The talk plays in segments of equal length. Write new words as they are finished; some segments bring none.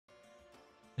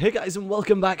Hey guys, and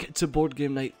welcome back to Board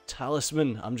Game Night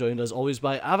Talisman. I'm joined as always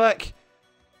by Avak.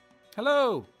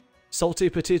 Hello. Salty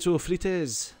Potato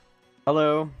Frites.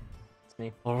 Hello. It's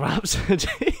me.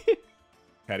 Rhapsody.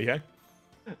 Howdy ho.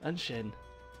 And Shin.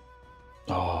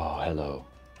 Oh, hello.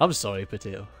 I'm sorry,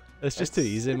 Potato. It's just too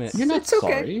easy, mate. You're not It's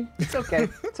okay. sorry. It's okay.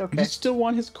 It's okay. You still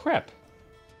want his crap.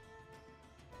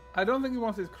 I don't think he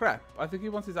wants his crap. I think he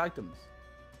wants his items.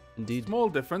 Indeed. Small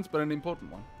difference, but an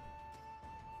important one.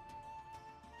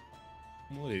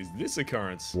 What is this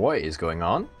occurrence? What is going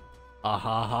on? Ah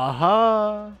ha ha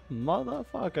ha,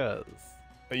 motherfuckers.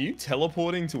 Are you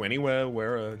teleporting to anywhere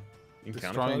where a encounter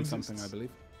Destroying point something, I exists? believe.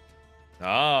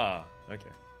 Ah, okay.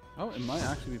 Oh, it might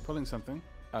actually be pulling something.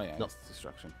 Oh yeah, No. it's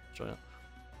destruction. Try it.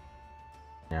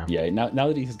 Yeah, now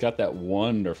that he's got that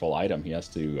wonderful item, he has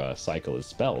to cycle his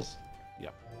spells.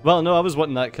 Yep. Well, no, I was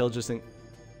wanting that kill, just think.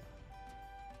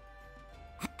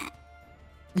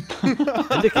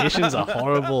 Indication's a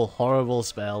horrible, horrible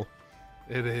spell.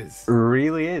 It is.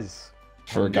 Really is.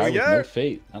 For a guy with no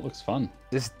fate, that looks fun.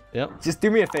 Yep. Just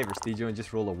do me a favor, Stejo, and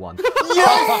just roll a 1.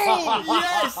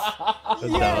 Yes!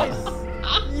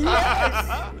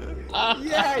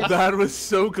 Yes! That was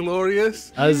so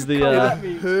glorious. As the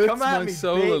Hurts Come at my me,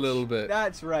 soul bitch. a little bit.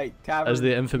 That's right. Tavern as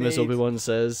the infamous made. Obi-Wan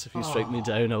says, if you strike me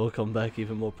down, I will come back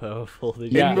even more powerful than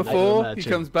Yeah, In you before can he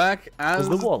imagine. comes back as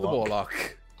the the warlock.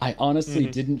 warlock. I honestly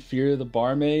didn't fear the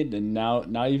barmaid, and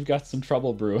now you've got some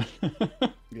trouble brewing.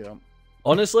 Yeah.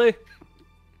 Honestly,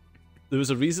 there was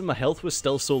a reason my health was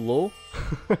still so low.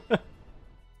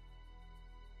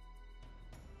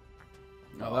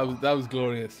 No, that was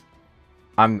glorious.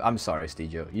 I'm sorry,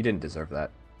 Stejo. You didn't deserve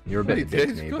that. You're a bit You of a dick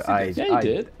did? to me, Of course but you I, did. Yeah, you I,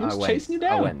 did. He was I went, chasing you I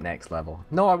down. went next level.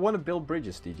 No, I want to build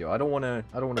bridges, Stejo. I don't want to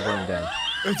burn down.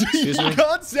 Excuse You me?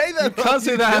 can't say that. Can't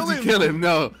say that after you kill him.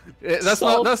 No, that's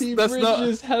not. That's Salty not.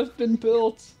 bridges have been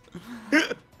built.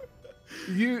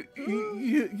 You're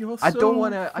I so don't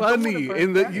wanna- I don't wanna funny burn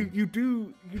in that down. you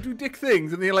do dick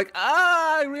things, and then you're like,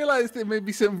 I realized there may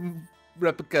be some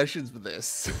repercussions for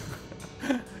this.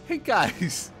 Hey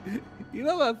guys, you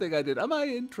know that thing I did? Am I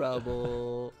in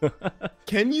trouble?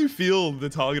 Can you feel the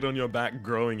target on your back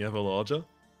growing ever larger?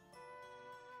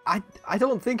 I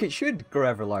don't think it should grow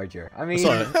ever larger. I mean,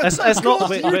 Sorry, it's not.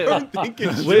 Wait, wait, wait. Think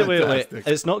it should. Wait.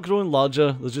 It's not growing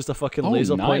larger. There's just a fucking Oh,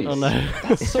 laser nice. pointer now.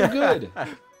 That's so good.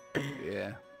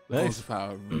 Yeah, Nice. Balls of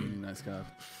Power, really nice card.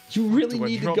 You really Do I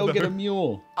need to drop go get the- a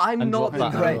mule. I'm And not drop the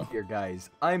that threat arrow. here, guys.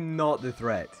 I'm not the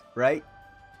threat, right?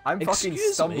 I'm fucking Excuse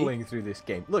me? stumbling through this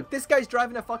game. Look, this guy's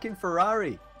driving a fucking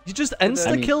Ferrari. You just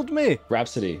insta killed me.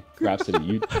 Rhapsody,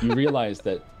 you realize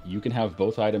that you can have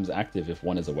both items active if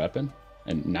one is a weapon,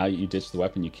 and now you ditch the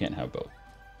weapon, you can't have both.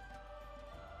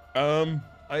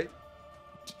 I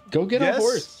Go get Yes. a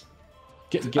horse.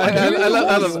 Get I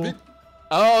love a it.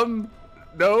 horse.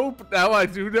 No, but now I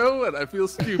do know, and I feel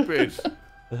stupid.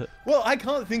 well, I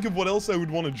can't think of what else I would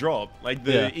want to drop. Like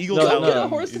the Yeah. eagle No, Go talon get no. a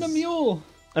horse and a is- mule.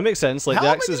 That makes sense. Like How the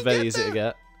am I axe is gonna very get easy to that?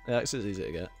 get. The axe is easy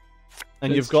to get,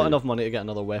 and That's you've got true. enough money to get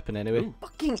another weapon anyway.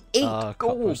 Fucking 8 Cut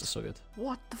gold. purse is so good.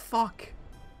 What the fuck?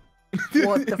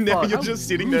 What the now fuck? you're How just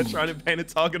sitting there rude. trying to paint a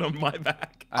target on my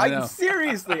back. I know.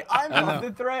 Seriously, I'm I not know.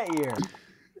 the threat here.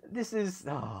 This is.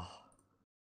 Oh.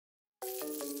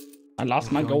 I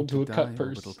lost my You're gold going to a die, cut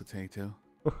purse. Little potato.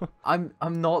 I'm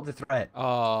not the threat. Oh,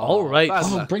 All right. bad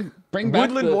Oh, luck. bring back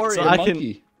Woodland the, warrior. the So I can-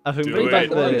 monkey. I can Do bring it. back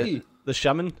The the monkey.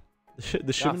 shaman,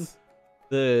 the shaman, Yes.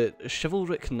 the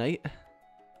chivalric knight.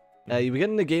 You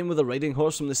begin the game with a riding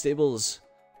horse from the stables.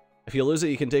 If you lose it,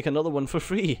 you can take another one for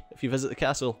free if you visit the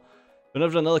castle.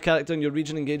 Whenever another character in your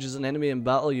region engages an enemy in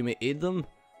battle, you may aid them.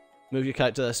 Move your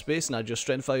character to a space and add your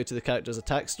strength value to the character's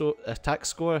attack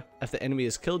score. If the enemy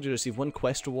is killed, you receive 1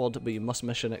 quest reward, but you must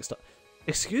miss your next.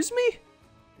 Excuse me?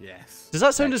 Yes, Does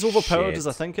that sound That's as overpowered shit. as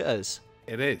I think it is?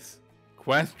 it is.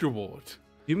 Quest reward.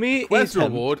 You may Quest aid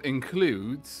him. reward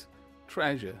includes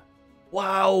treasure.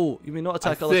 Wow! You may not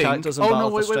attack I other think- characters in oh, no, battle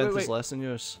if wait, their wait, strength wait, is wait. less than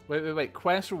yours. Wait.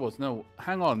 Quest rewards. No,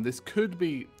 hang on. This could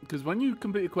be because when you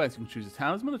complete a quest, you can choose a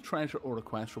talisman, a treasure, or a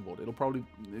quest reward.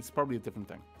 It's probably a different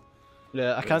thing.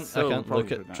 Yeah, I It's can't still look probably at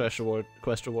pretty nice. treasure reward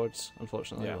quest rewards,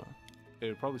 unfortunately. Yeah. but- It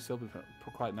would probably still be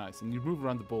quite nice, and you move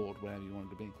around the board wherever you want it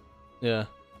to be. Yeah.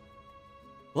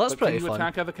 Well, that's But pretty can you fun.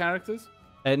 attack other characters?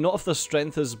 Not if their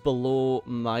strength is below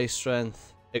my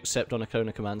strength, except on a crown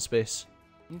of command space.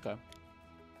 Okay.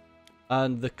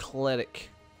 And the cleric.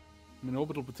 I mean,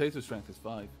 orbital potato strength is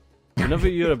 5. Whenever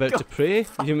you're about to pray,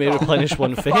 you may replenish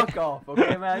 1 fate. Fuck off,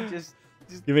 okay, man? Just.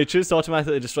 You may choose to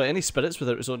automatically destroy any spirits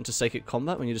without resorting to psychic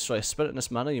combat. When you destroy a spirit in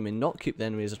this manner, you may not keep the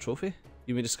enemy as a trophy.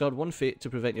 You may discard 1 fate to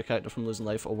prevent your character from losing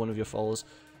life or one of your followers.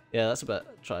 Yeah, that's a bit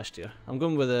trash tier. I'm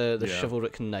going with the Yeah.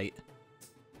 chivalric knight.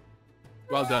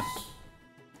 Well done.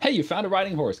 Hey, you found a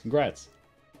riding horse. Congrats.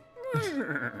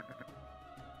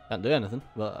 Can't do anything,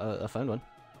 but I found one.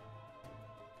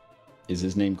 Is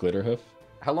his name Glitterhoof?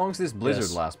 How long does this blizzard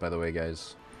Yes. last, by the way,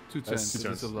 guys? 2 turns. This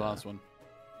is the last one.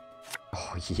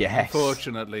 Oh, yes.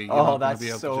 Unfortunately, you're Oh, not going to that's be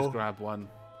able to so- just grab one.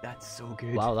 That's so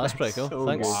good. Wow, that's pretty cool. so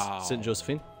Thanks, good. Wow. St.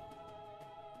 Josephine.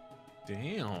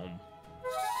 Damn.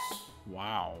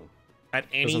 Wow. At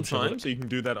any I'm sure time, that- so you can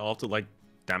do that after like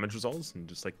damage results and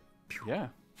just like Yeah.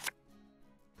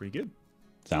 pretty good.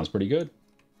 Sounds pretty good.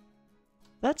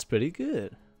 That's pretty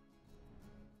good.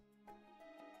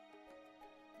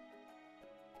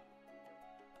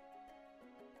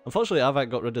 Unfortunately, Avak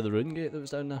got rid of the rune gate that was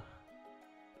down there.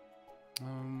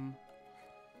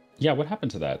 Yeah, what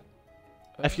happened to that?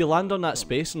 If you land on that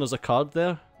space and there's a card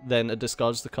there, then it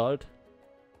discards the card.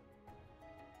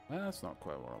 Well, that's not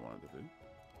quite what I wanted to do.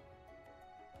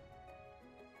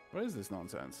 What is this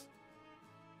nonsense?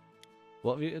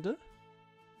 What have you to do?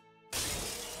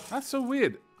 That's so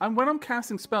weird. And when I'm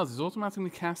casting spells, it's automatically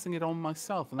casting it on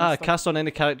myself. And Ah, that's like, cast on any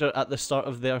character at the start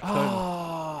of their turn.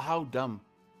 oh, how dumb.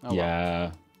 Oh, well.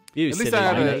 Yeah. You At least, silly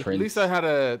I had idiot. at least I had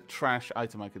a trash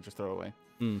item I could just throw away.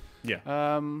 Yeah.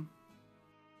 That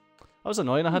was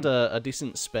annoying. I had a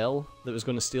decent spell that was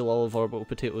going to steal all of Orbital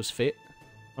Potato's fate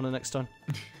on the next turn.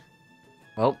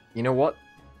 Well, you know what?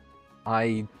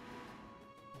 I'm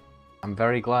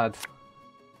very glad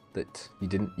that you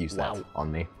didn't use that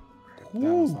on me. That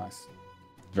was nice.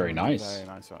 Very nice. Very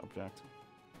nice object.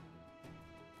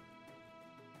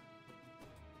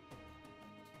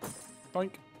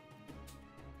 Boink.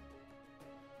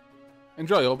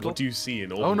 Enjoy, Orbital. What do you see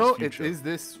in all Oh no, future? it is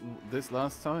this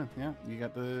last time. Yeah, you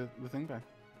get the thing back.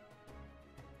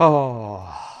 Oh,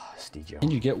 Steejo.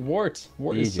 And you get Wart.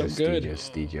 Wart is so good.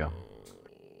 Steejo.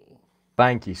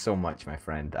 Thank you so much, my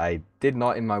friend. I did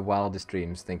not in my wildest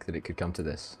dreams think that it could come to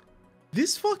this.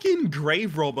 This fucking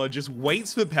grave robber just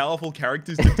waits for powerful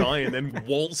characters to die and then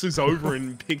waltzes over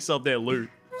and picks up their loot.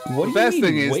 What The do best you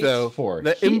thing mean is wait though for?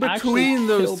 that He in between actually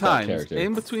those killed that times, character.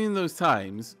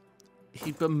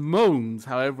 he bemoans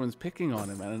how everyone's picking on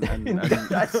him, and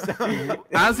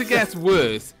as it gets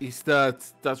worse, he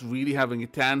starts really having a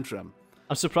tantrum.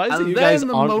 I'm surprised that And you then guys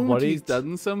the aren't moment he's worried.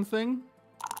 done something,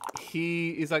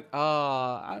 he is like,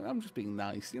 I'm just being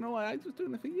nice. You know what? I'm just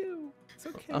doing it for you. It's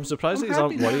okay. I'm surprised that you happy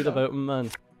aren't now." worried about him, man.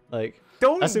 Like,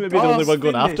 Don't I seem to be the only one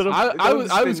going spin after this. him. I Don't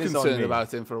was spin this on concerned me.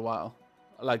 about him for a while.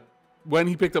 Like when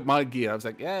he picked up my gear, I was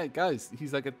like, yeah, guys,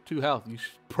 he's like at 2 health. You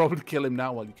should probably kill him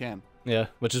now while you can. Yeah,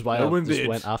 which is why No I one just did.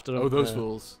 went after him. Oh, those Yeah.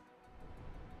 fools.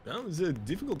 That was a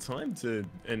difficult time to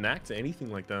enact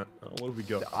anything like that. Oh, what have we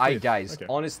got? Guys, Okay.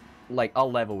 honest, like,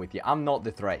 I'll level with you. I'm not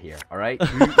the threat here, alright?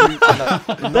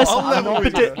 This- I'll level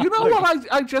with you. You know what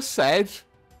I just said?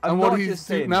 I'm And what not he's just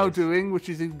saying now this. doing, which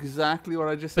is exactly what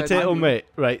I just said. Potato I do. mate,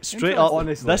 right, straight Interesting. up.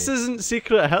 Honestly. This isn't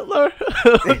secret Hitler.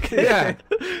 Okay. Yeah.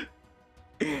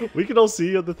 We can all see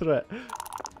you're the threat.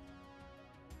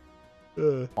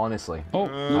 Honestly. Oh,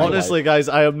 Honestly, guys,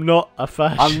 I am not a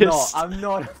fascist. I'm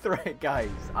not a threat, guys.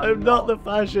 I'm not the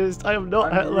fascist. I am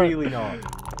not I'm Hitler. really not.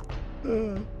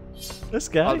 This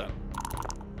guy. Well done.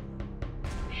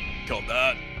 Got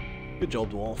that. Good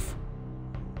job, dwarf.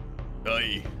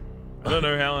 Aye. I don't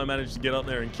know how I managed to get up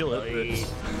there and kill it,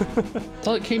 but That's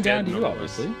all it came down to you,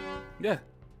 nonetheless. obviously. Yeah.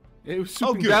 It was Oh,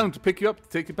 swooping good. down to pick you up to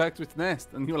take you back to its nest.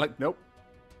 And you were like, nope.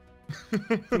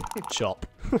 Chop.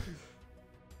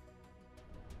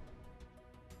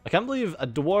 I can't believe a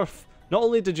dwarf. Not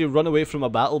only did you run away from a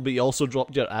battle, but you also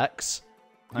dropped your axe.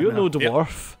 I You're know. no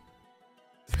dwarf.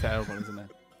 It's terrible, isn't it?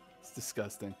 It's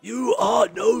disgusting. You are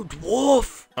no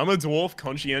dwarf. I'm a dwarf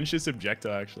conscientious objector,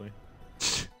 actually.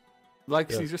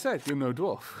 Like Caesar said, you're no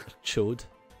dwarf. Chode.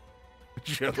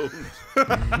 Joe.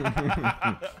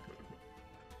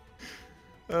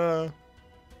 All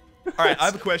right, I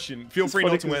have a question. Feel free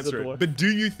funny not to 'cause he's a answer dwarf. it. But do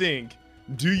you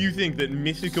think that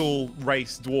mythical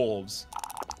race dwarves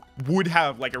would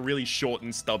have like a really short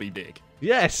and stubby dick?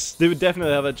 Yes, they would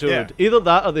definitely have a chode. Yeah. Either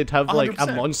that or they'd have like a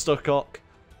 100%. monster cock.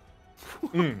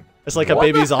 Mm. It's like a What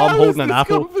baby's the arm hell holding is an this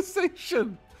apple.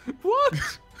 Conversation? What?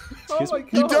 Oh my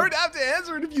god. You don't have to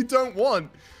answer it if you don't want.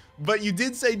 But you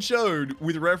did say chode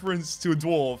with reference to a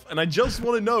dwarf, and I just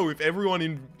want to know if everyone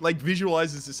in like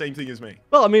visualizes the same thing as me.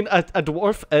 Well, I mean, a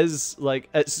dwarf is like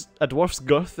a dwarf's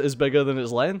girth is bigger than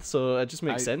its length, so it just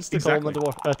makes sense to call him a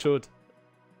Exactly. dwarf, a chode.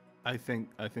 I think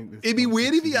this It'd be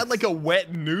weird if he had like a. a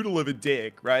wet noodle of a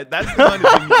dick, right? That's the kind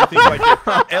of thing you think like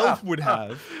an elf would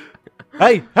have.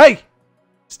 Hey!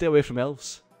 Stay away from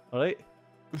elves, alright?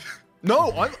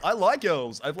 No, I like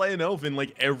elves. I play an elf in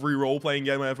like every role-playing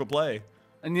game I ever play.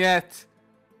 And yet,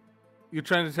 you're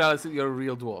trying to tell us that you're a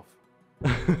real dwarf.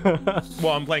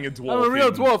 Well, I'm playing a dwarf. I'm a real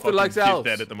in dwarf that fucking likes fifth elves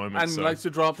ed at the moment. and So. likes to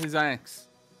drop his axe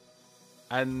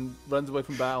and runs away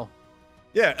from battle.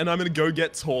 Yeah, and I'm gonna go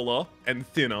get taller and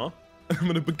thinner. And I'm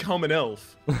gonna become an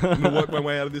elf. I'm gonna work my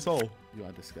way out of this hole. You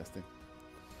are disgusting.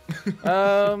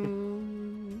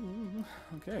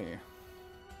 Okay.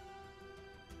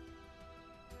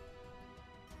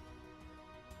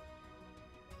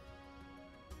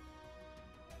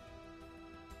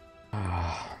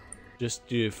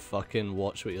 Just you fucking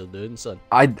watch what you're doing, son.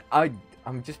 I'm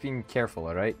just being careful,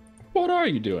 all right? What are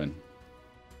you doing?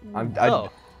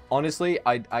 Honestly,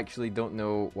 I actually don't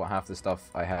know what half the stuff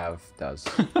I have does.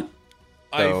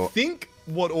 I think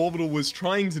what Orbital was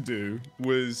trying to do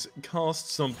was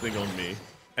cast something on me,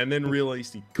 and then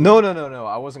realized he couldn't. No.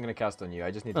 I wasn't gonna cast on you.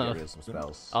 I just need to get rid of some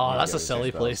spells. Oh, that's a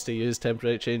silly place to use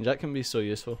temporary change. That can be so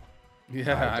useful.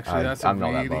 Yeah, actually, that's a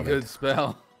not that really bothered. good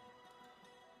spell.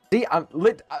 See, I'm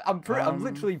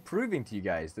literally proving to you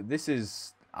guys that this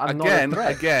is I'm not a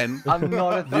threat. Again, I'm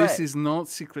not a threat. this is not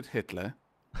Secret Hitler.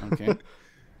 Okay.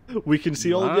 We can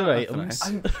see all of your items.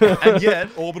 And yet,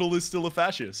 Orbital is still a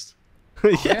fascist.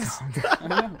 Yes. I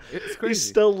know. It's crazy. He's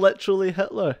still literally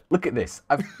Hitler. Look at this.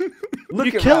 Look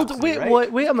You at killed. Rhapsody,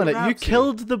 right? Wait a minute. You Rhapsody.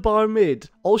 killed the barmaid.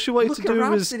 All she wanted to Look at do was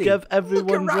Rhapsody. give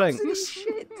everyone Look at Rhapsody, drinks.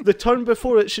 shit. The turn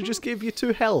before it, she just gave you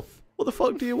 2 health. What the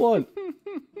fuck do you want?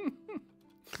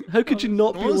 How could you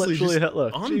not be Honestly, literally just Hitler?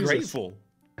 Jesus. ungrateful.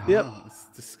 Yep. It's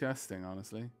disgusting,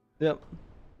 honestly. Yep.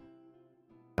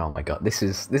 Oh my god, this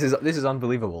is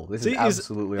unbelievable. This See, is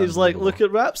absolutely he's like, unbelievable. look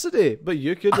at Rhapsody, but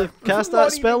you could have cast not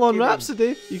that spell even on kidding.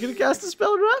 Rhapsody. You could have cast a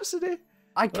spell on Rhapsody.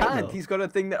 I can't. no. He's got a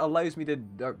thing that allows me to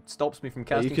stops me from Yeah,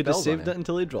 casting you could have spells on saved him. it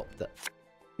until he dropped it.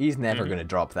 He's never gonna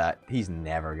drop that. He's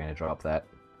never gonna drop that.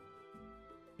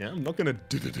 Yeah, I'm not gonna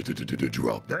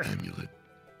drop the amulet.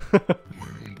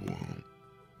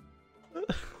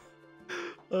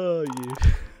 Oh,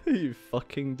 you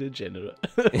fucking degenerate.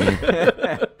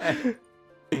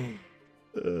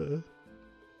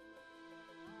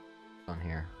 On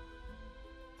here.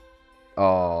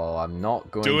 Oh, I'm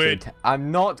not going Do to. it.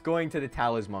 I'm not going to the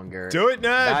Talismonger. Do it,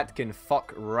 Ned! That can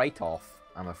fuck right off.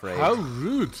 I'm afraid. How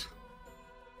rude.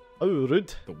 Oh,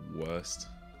 rude. The worst.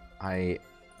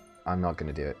 I'm not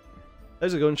gonna do it.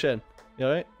 How's it going, Shen? You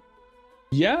alright?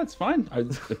 Yeah, it's fine. I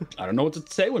don't know what to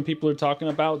say when people are talking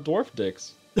about dwarf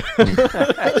dicks.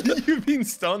 You've been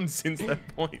stunned since that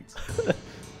point.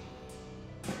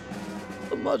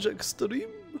 The magic stream.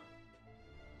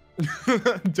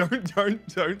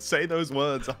 don't say those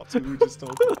words after we were just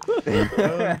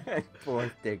talking.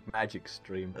 Fourth dick magic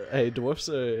stream. Hey, dwarfs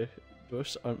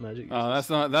aren't magic. Oh, that's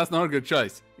not a good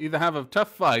choice. Either have a tough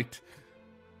fight.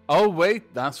 Oh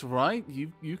wait, that's right.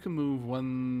 You can move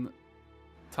 1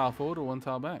 tile forward or 1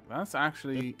 tile back. That's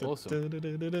actually awesome.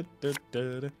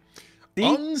 See?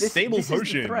 Unstable this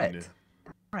potion. Is the threat.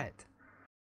 Threat.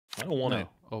 I don't want No. it.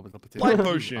 Oh, but the Light other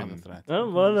potion. threat. I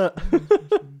don't want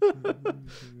it.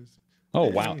 Oh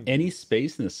wow, any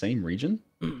space in the same region?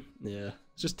 Yeah,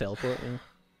 it's just teleport. Yeah.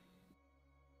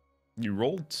 You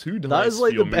rolled 2 dice That is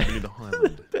like for the your movement in the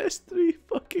Highland. best 3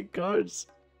 fucking cards.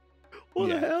 What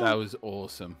the hell? That was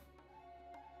awesome.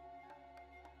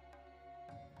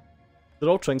 They're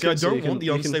all See, I trinkets. so don't you can- want the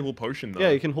you can- unstable potion though. Yeah,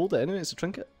 you can hold it anyway. It's a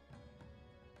trinket.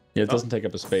 Yeah, it doesn't take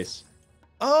up a space.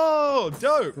 Oh,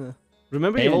 dope!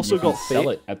 Remember, And you've also you can got sell fate.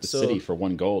 it at the so- city for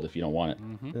 1 gold if you don't want it.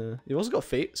 Mm-hmm. You've also got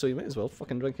fate, so you might as well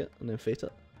fucking drink it and then fate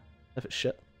it. If it's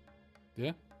shit.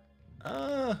 Yeah,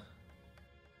 Ah,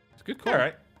 it's a good call.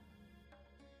 alright.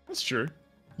 That's true.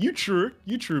 You true,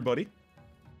 buddy.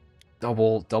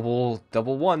 Double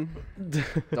one.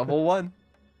 Double one.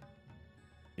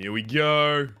 Here we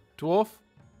go. Dwarf,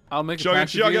 I'll make a Sugar, pact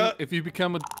with you. sugar. If you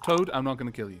become a toad, I'm not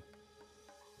going to kill you.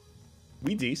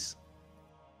 We dece.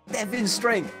 7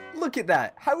 strength. Look at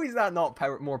that. How is that not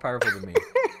more powerful than me?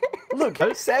 Look,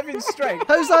 7 strength.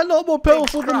 How's that not more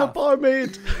powerful than the crap.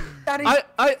 barmaid? That is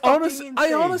I fucking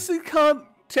insane. honestly can't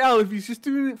tell if he's just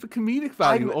doing it for comedic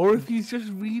value I'm- or if he's just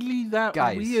really that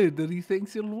Guys. weird that he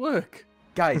thinks it'll work.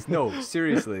 Guys, no,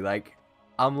 seriously, like,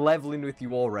 I'm leveling with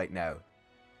you all right now.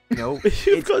 You know,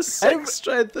 You've got 6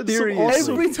 strength and some seriously.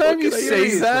 awesome Every time you fucking say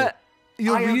ideas. that,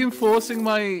 you're I am- reinforcing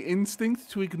my instinct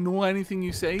to ignore anything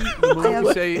you say. The moment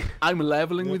you say, I'm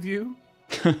leveling with you.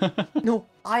 no,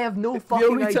 I have no The fucking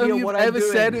only time idea you've what I'm ever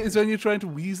doing. said it is when you're trying to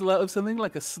weasel out of something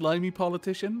like a slimy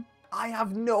politician. I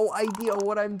have no idea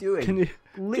what I'm doing. Can you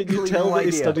Literally tell no that he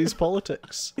idea. studies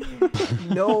politics?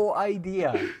 No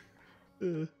idea.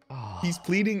 He's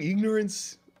pleading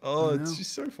ignorance. Oh, I it's know.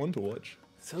 just so fun to watch.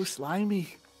 So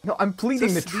slimy. No, I'm pleading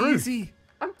So the truth. sleazy.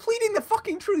 I'm pleading the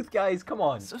fucking truth, guys. Come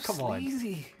on. So Come on.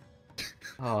 sleazy.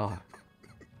 Oh.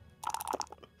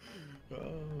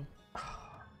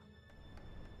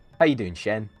 How you doing,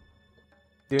 Shen?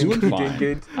 Doing fine. Doing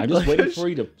good? I'm just waiting for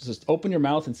you to just open your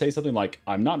mouth and say something like,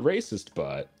 "I'm not racist,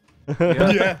 but."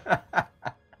 Yeah.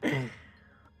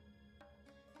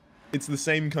 It's the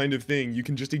same kind of thing. You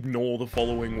can just ignore the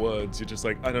following words. You're just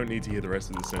like, I don't need to hear the rest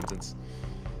of the sentence.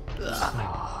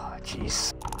 Oh,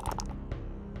 jeez.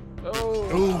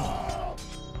 Oh.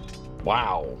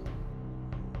 Wow.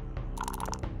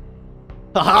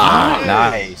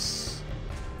 Nice.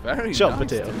 Very Shot nice.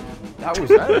 potato. That was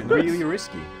really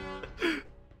risky.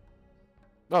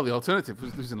 Well, the alternative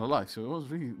was losing a life, so it was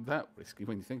really that risky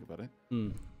when you think about it.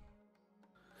 Hmm.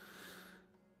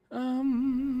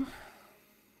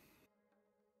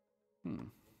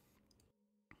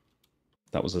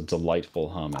 That was a delightful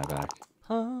hum, Avac.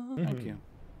 Thank you.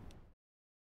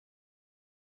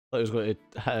 Thought he was going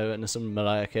to hit out into some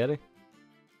Mariah Carey.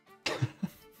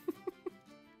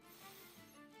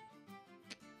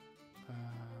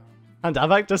 And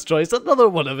Avak destroys another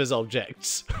one of his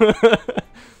objects.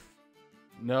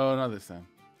 No, not this time.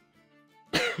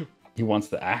 He wants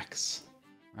the axe.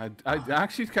 I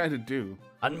actually kind of do.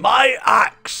 And my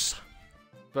axe!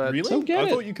 But Really? So get I it.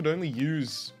 thought you could only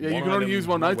use yeah, you one can only item use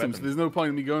one per item, so weapon. there's no point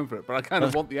in me going for it. But I kind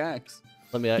of want the axe.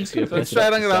 Let me ask you a So Pick it instead,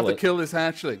 up I'm to gonna have sell to it. kill this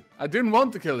hatchling. I didn't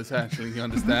want to kill this hatchling. You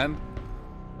understand?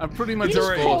 I'm pretty much You just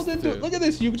forced crawled into. to. Look at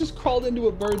this. You just crawled into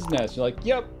a bird's nest. You're like,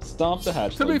 yep, stomp the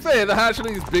hatch. To be fair, the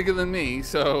hatchling is bigger than me,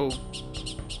 so.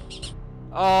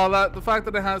 Oh, the fact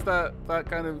that it has that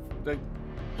kind of like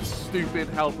stupid,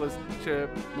 helpless chirp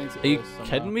makes it. Are you worse somehow.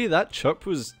 kidding me? That chirp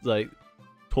was like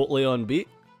totally on beat.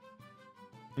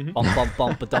 Mhm. Bump, bump,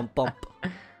 bump, a dump, bump.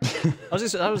 I was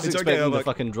It's expecting okay, the Alec.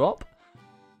 fucking drop.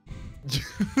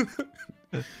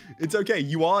 It's okay.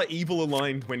 You are evil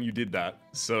aligned when you did that,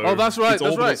 so Oh, that's right, it's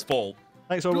that's Orbital's right. fault.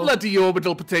 Thanks, Orwell. Bloody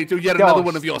orbital potato, yet Gosh, another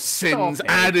one of your sins stop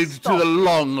it, added stop to the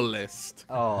long list.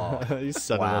 Oh, You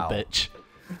son Wow. of a bitch.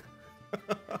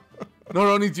 Not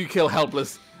only do you kill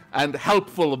helpless and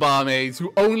helpful barmaids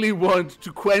who only want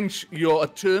to quench your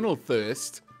eternal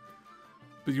thirst,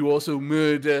 but you also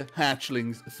murder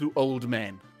hatchlings through old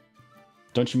men.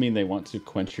 Don't you mean they want to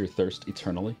quench your thirst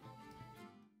eternally?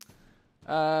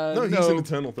 No, he's an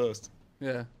eternal thirst.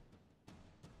 Yeah.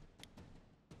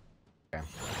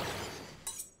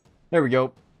 there we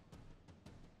go.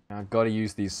 I've got to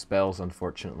use these spells,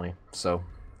 unfortunately. So,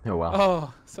 oh well.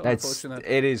 Oh, so That's unfortunate.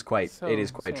 it is quite So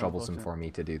troublesome unfortunate. for me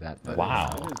to do that. But Wow.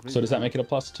 it is really So does that make it a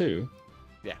 +2?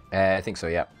 I think so.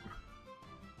 Yeah.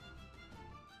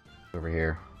 Over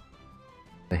here,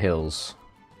 the hills.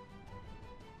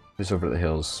 Just over the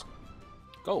hills.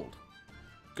 Gold.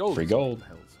 Gold. Free is over gold. the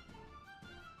hills.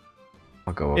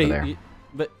 I'll go over Hey, there.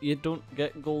 but you don't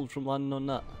get gold from landing on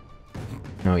that.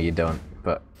 No, you don't.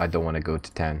 But I don't want to go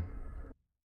to town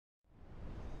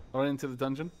Or into the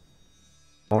dungeon.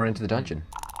 or into the dungeon.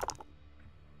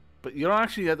 But you're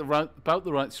actually at about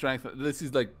the right strength. This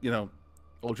is like,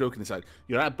 all joking aside,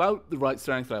 you're at about the right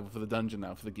strength level for the dungeon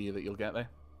now for the gear that you'll get there.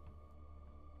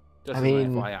 Just I as mean-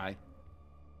 an FYI.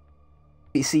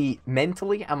 You see,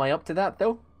 mentally, am I up to that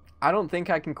though? I don't think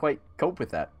I can quite cope with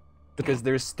that. Because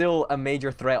there's still a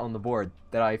major threat on the board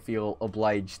that I feel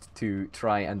obliged to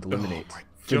try and eliminate.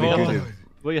 For the good of-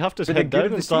 Well, you have to For the head good down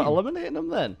of the and start team. eliminating them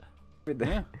then. for the-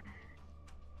 Yeah.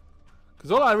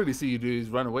 Because all I really see you do is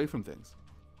run away from things.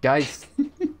 Guys,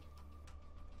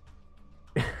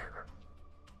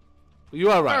 You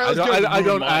are right. Alright, let's go I with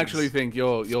don't Ruined actually Minds. think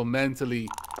you're mentally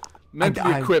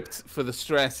I- equipped for the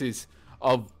stresses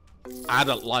of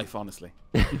adult life. Honestly,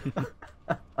 I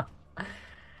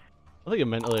think you're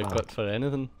mentally equipped for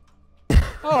anything.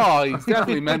 oh, he's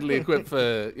definitely mentally equipped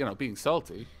for being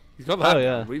salty. He's got that Oh,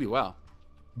 yeah. down really well.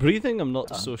 Breathing, I'm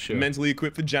not so sure. Mentally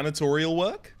equipped for janitorial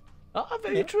work? Ah,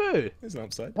 very true. There's an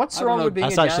upside. what's I don't wrong know, with being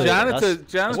that's a actually- janitor?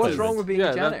 Janitor. What's wrong with being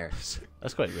yeah, a janitor?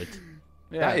 That's quite rude.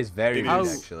 Yeah. That is very It rude,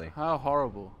 is. actually. How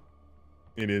horrible.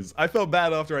 It is. I felt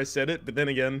bad after I said it, but then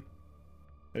again,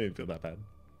 I didn't feel that bad.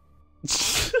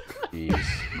 Jeez.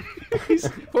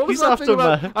 What was He's that after thing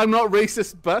about my- I'm not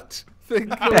racist, but thing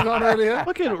going on earlier?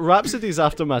 Fucking Rhapsody's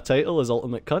after my title as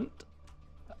Ultimate Cunt.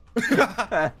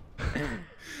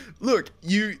 Look,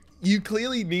 you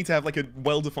clearly need to have like a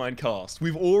well-defined cast.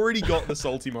 We've already got the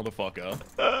salty motherfucker,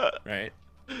 right?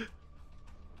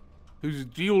 Who's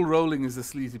dual rolling as a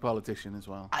sleazy politician as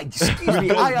well. Excuse me,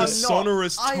 We've I got am the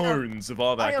sonorous not, tones of I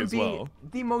Arvak am as well.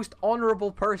 the most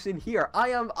honorable person here. I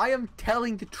am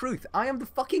telling the truth. I am the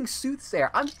fucking soothsayer.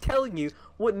 I'm telling you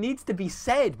what needs to be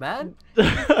said, man.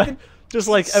 Just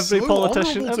like every so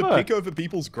politician honorable ever. to pick over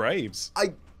people's graves.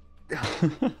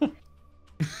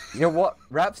 You know what,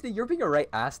 Rhapsody, you're being a right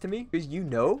ass to me because you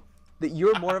know that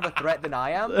you're more of a threat than I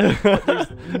am, but there's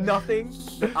nothing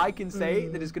that I can say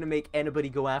that is going to make anybody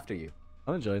go after you.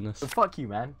 I'm enjoying this. So fuck you,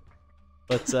 man.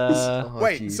 But,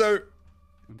 Wait, jeez. so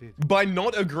Indeed. by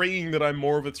not agreeing that I'm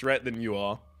more of a threat than you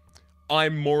are,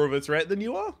 I'm more of a threat than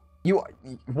you are? You are,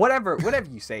 whatever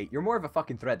you say, you're more of a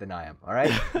fucking threat than I am,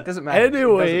 alright? It doesn't matter. It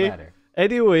Anyway, doesn't matter.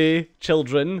 anyway,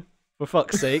 children, for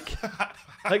fuck's sake.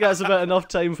 I think that's about enough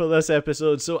time for this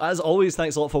episode. So, as always,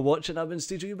 thanks a lot for watching. I've been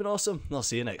Steejo, you've been awesome. I'll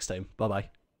see you next time. Bye-bye.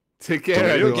 Take care, Don't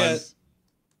everyone. forget-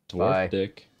 Dwarf Bye.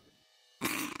 dick.